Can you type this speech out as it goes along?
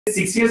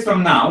6 years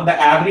from now, the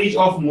average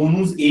of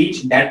Monu's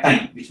age that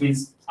time, which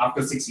means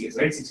after 6 years,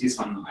 right? 6 years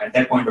from now, at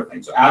that point of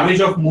time. So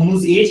average of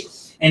Monu's age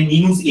and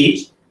Ninu's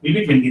age will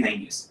be 29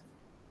 years.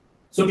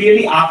 So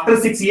clearly, after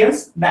 6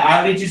 years, the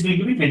average is going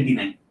to be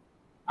 29.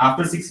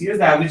 After 6 years,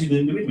 the average is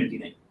going to be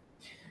 29.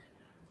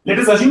 Let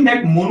us assume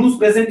that Monu's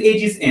present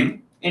age is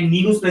M and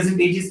Ninu's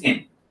present age is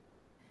N.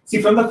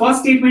 See, from the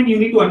first statement, you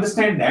need to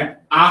understand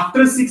that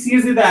after 6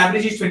 years, if the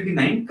average is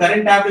 29,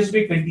 current average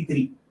will be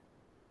 23.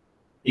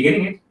 You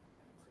getting it?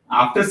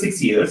 After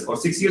 6 years or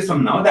 6 years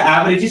from now, the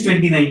average is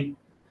 29.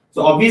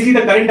 So obviously,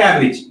 the current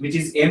average, which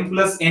is M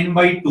plus N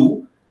by 2,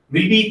 will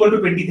be equal to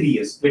 23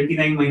 years,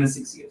 29 minus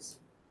 6 years.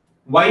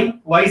 Why?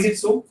 Why is it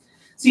so?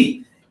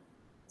 See,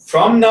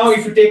 from now,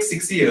 if you take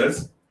 6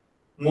 years,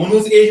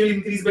 Monu's age will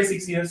increase by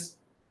 6 years.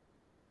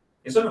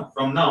 Yes or no?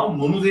 From now,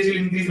 Monu's age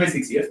will increase by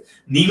 6 years.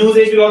 Ninu's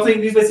age will also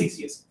increase by 6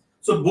 years.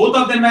 So both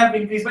of them have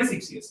increased by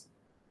 6 years.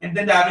 And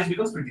then the average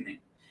becomes 29.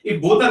 If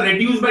both are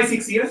reduced by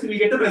 6 years, we will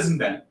get the present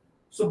value.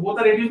 So both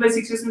are reduced by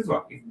 6 years means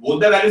what? If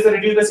both the values are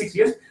reduced by 6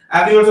 years,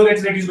 average also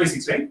gets reduced by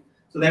 6, right?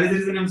 So that is the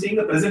reason I am saying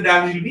the present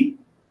average will be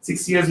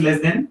 6 years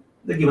less than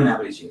the given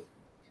average here.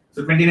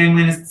 So 29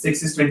 minus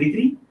 6 is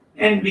 23.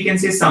 And we can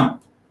say sum.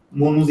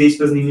 Monu's age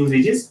plus Ninu's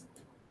age is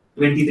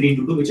 23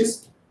 into 2, which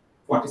is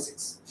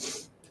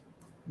 46.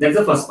 That's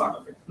the first part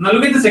of it. Now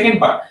look at the second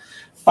part.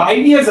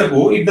 5 years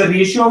ago, if the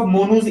ratio of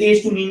Monu's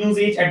age to Ninu's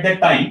age at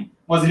that time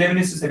was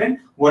 11:7,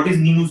 what is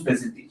Ninu's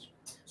present age?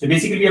 So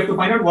basically, we have to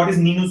find out what is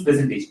Ninu's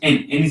present age.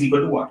 N is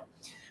equal to what?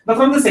 Now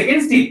from the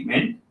second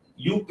statement,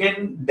 you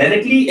can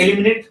directly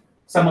eliminate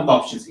some of the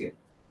options here.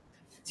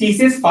 See, he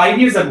says 5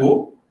 years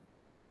ago,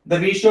 the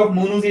ratio of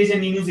Monu's age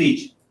and Ninu's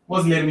age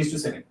was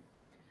 11:7.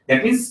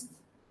 That means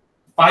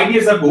 5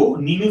 years ago,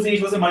 Ninu's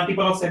age was a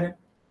multiple of 7.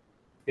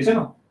 Yes or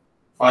no?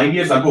 5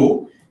 years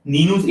ago,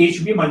 Ninu's age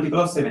should be a multiple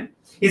of 7.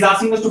 He's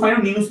asking us to find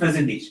out Ninu's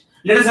present age.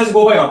 Let us just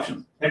go by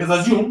options. Let us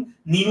assume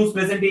Ninu's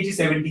present age is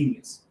 17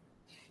 years.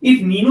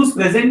 If Ninu's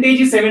present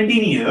age is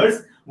 17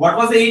 years, what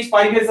was the age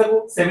 5 years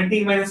ago?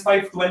 17 minus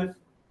 5, 12.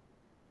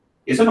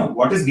 Yes or no?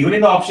 What is given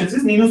in the options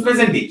is Ninu's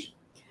present age.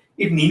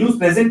 If Ninu's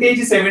present age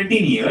is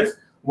 17 years,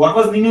 what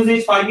was Ninu's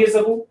age 5 years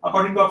ago?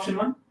 According to option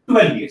 1,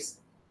 12 years.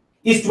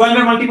 Is 12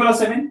 a multiple of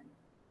 7?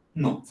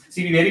 No.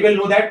 See, we very well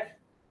know that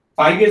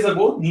 5 years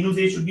ago, Ninu's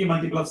age should be a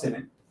multiple of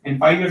 7. And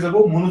 5 years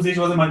ago, Monu's age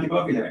was a multiple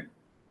of 11.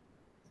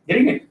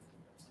 Getting it?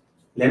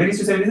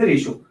 11:7 is the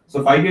ratio.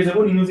 So 5 years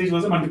ago, Ninu's age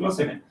was a multiple of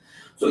 7.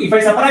 So if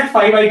I subtract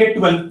 5, I get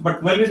 12. But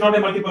 12 is not a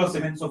multiple of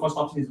 7. So first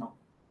option is wrong.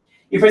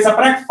 If I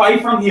subtract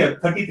 5 from here,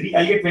 33,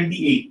 I get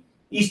 28.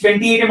 Is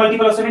 28 a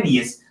multiple of 7?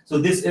 Yes. So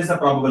this is a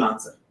probable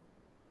answer.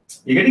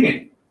 You getting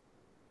it?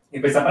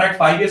 If I subtract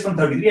 5 years from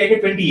 33, I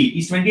get 28.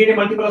 Is 28 a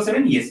multiple of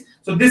 7? Yes.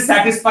 So this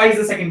satisfies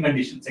the second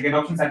condition. Second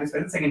option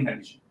satisfies the second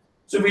condition.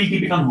 So we'll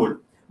keep it on hold.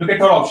 Look at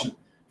third option.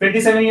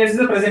 27 years is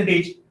the present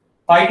age.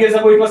 5 years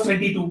ago, it was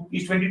 22.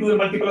 Is 22 a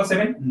multiple of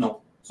 7?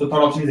 No. So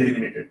third option is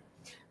eliminated.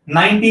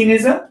 19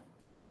 is a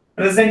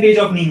present age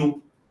of Ninu.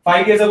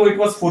 5 years ago, it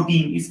was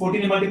 14. Is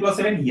 14 a multiple of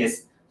 7?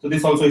 Yes. So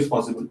this also is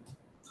possible.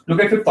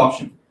 Look at fifth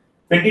option.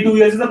 22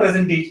 years is the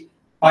present age.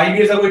 5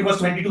 years ago, it was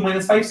 22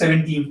 minus 5,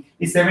 17.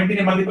 Is 17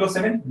 a multiple of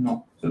 7?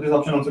 No. So this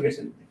option also gets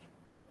eliminated.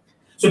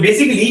 So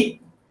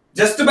basically,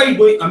 just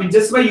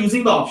by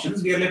using the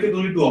options, we are left with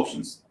only 2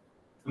 options.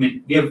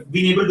 We have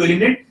been able to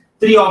eliminate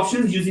 3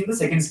 options using the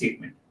second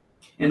statement.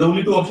 And the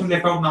only 2 options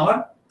left out now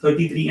are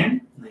 33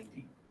 and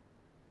 19.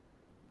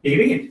 You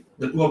getting it?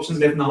 The 2 options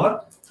left now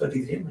are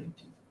 33 and 19.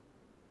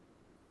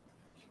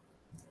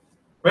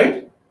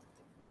 Right?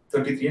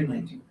 33 and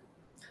 19.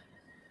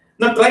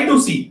 Now try to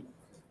see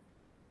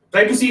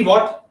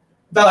what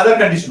the other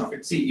condition of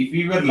it. See, if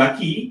we were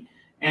lucky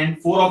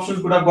and 4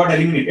 options could have got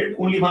eliminated,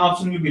 only 1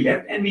 option will be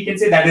left, and we can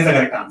say that is the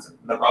correct answer.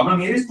 The problem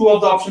here is 2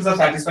 of the options are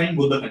satisfying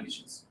both the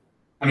conditions.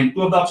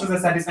 2 of the options are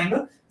satisfying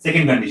the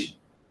second condition,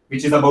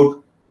 which is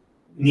about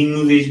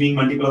Ninu's age being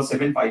multiple of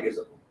 7 5 years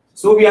ago.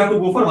 So we have to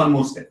go for one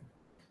more step.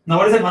 Now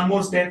what is that one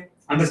more step?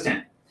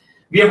 Understand.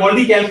 We have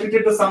already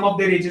calculated the sum of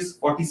their ages,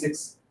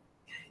 46.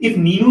 If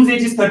Ninu's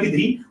age is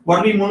 33,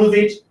 what will be Monu's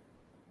age?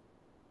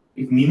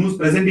 If Ninu's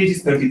present age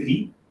is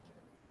 33,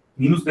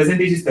 Monu's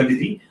present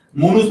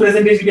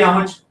age will be how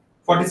much?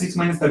 46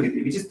 minus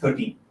 33, which is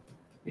 13.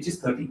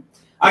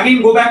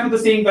 Again, go back to the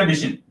same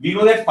condition. We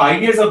know that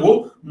 5 years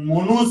ago,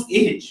 Monu's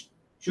age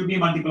should be a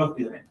multiple of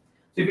 11.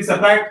 So if we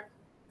subtract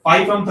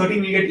 5 from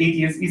 13, we get 8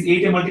 years. Is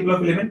 8 a multiple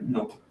of 11?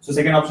 No. So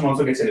second option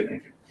also gets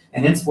eliminated.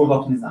 And hence fourth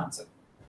option is the answer.